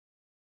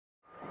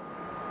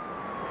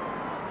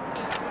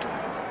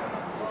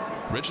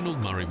Reginald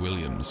Murray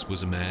Williams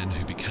was a man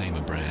who became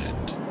a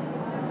brand.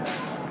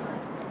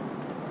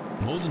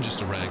 More than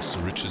just a rags to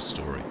riches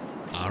story,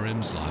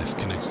 RM's life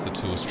connects the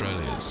two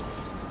Australias,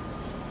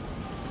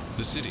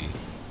 the city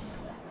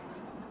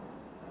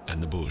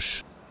and the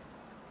bush.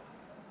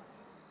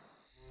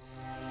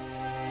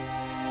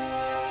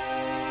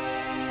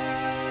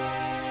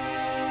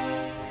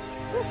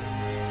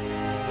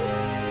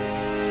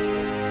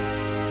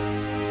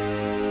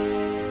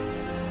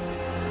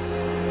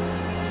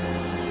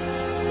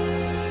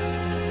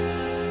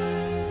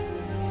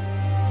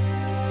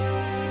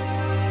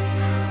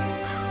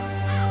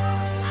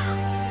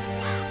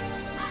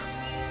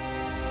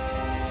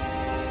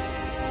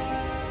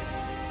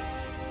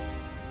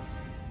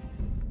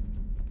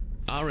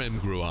 RM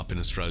grew up in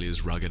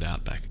Australia's rugged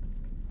outback.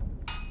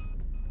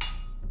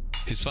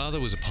 His father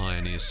was a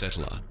pioneer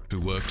settler who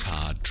worked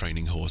hard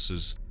training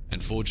horses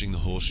and forging the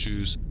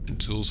horseshoes and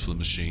tools for the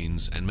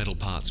machines and metal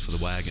parts for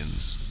the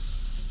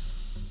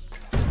wagons.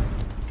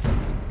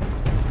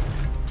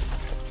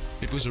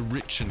 It was a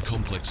rich and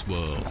complex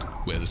world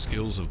where the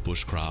skills of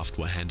bushcraft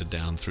were handed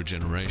down through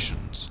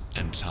generations,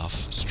 and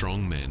tough,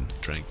 strong men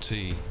drank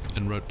tea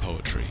and wrote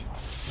poetry.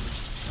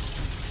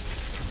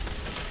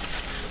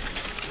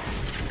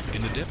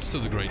 In the depths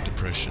of the Great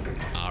Depression,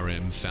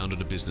 RM founded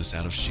a business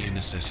out of sheer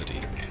necessity.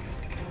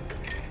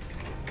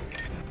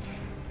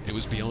 It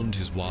was beyond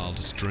his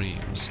wildest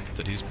dreams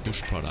that his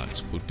bush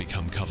products would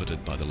become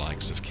coveted by the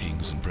likes of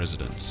kings and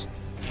presidents.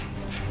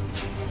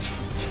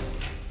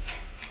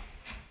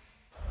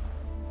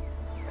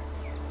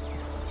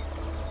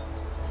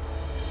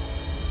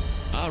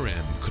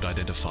 RM could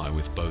identify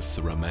with both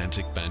the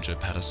romantic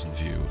Banjo-Paterson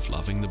view of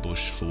loving the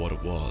bush for what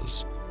it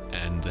was,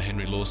 and the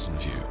Henry Lawson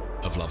view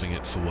of loving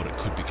it for what it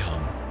could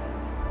become.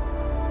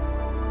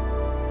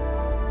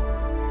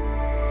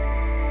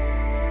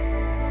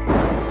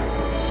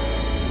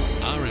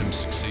 RM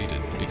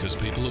succeeded because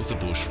people of the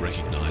bush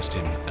recognised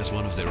him as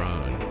one of their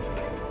own.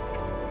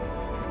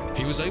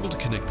 He was able to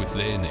connect with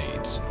their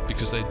needs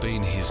because they'd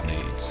been his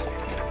needs.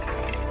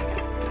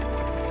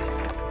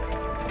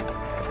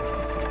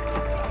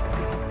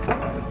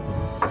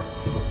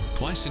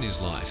 Twice in his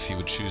life he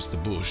would choose the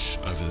bush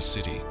over the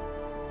city.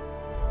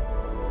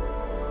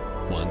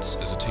 Once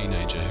as a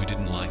teenager who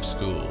didn't like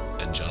school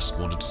and just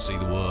wanted to see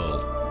the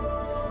world.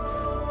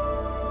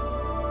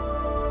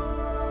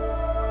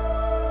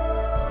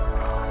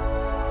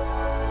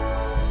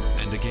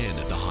 And again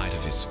at the height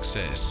of his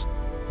success,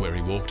 where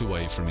he walked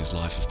away from his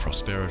life of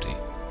prosperity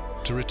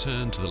to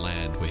return to the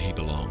land where he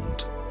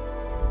belonged.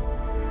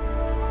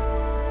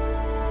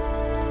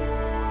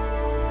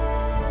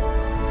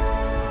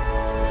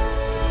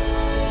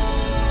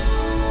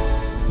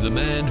 The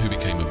man who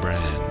became a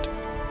brand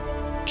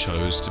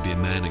chose to be a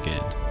man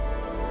again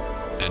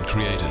and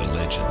created a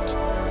legend.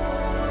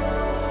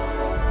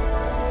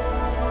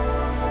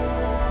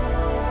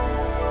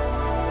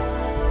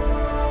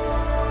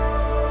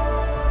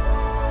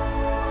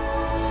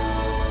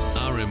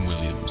 RM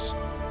Williams,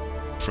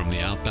 from the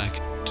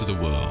outback to the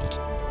world.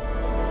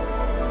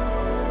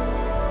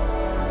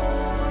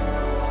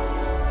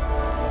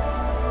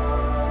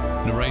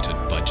 Narrated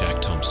by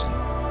Jack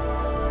Thompson.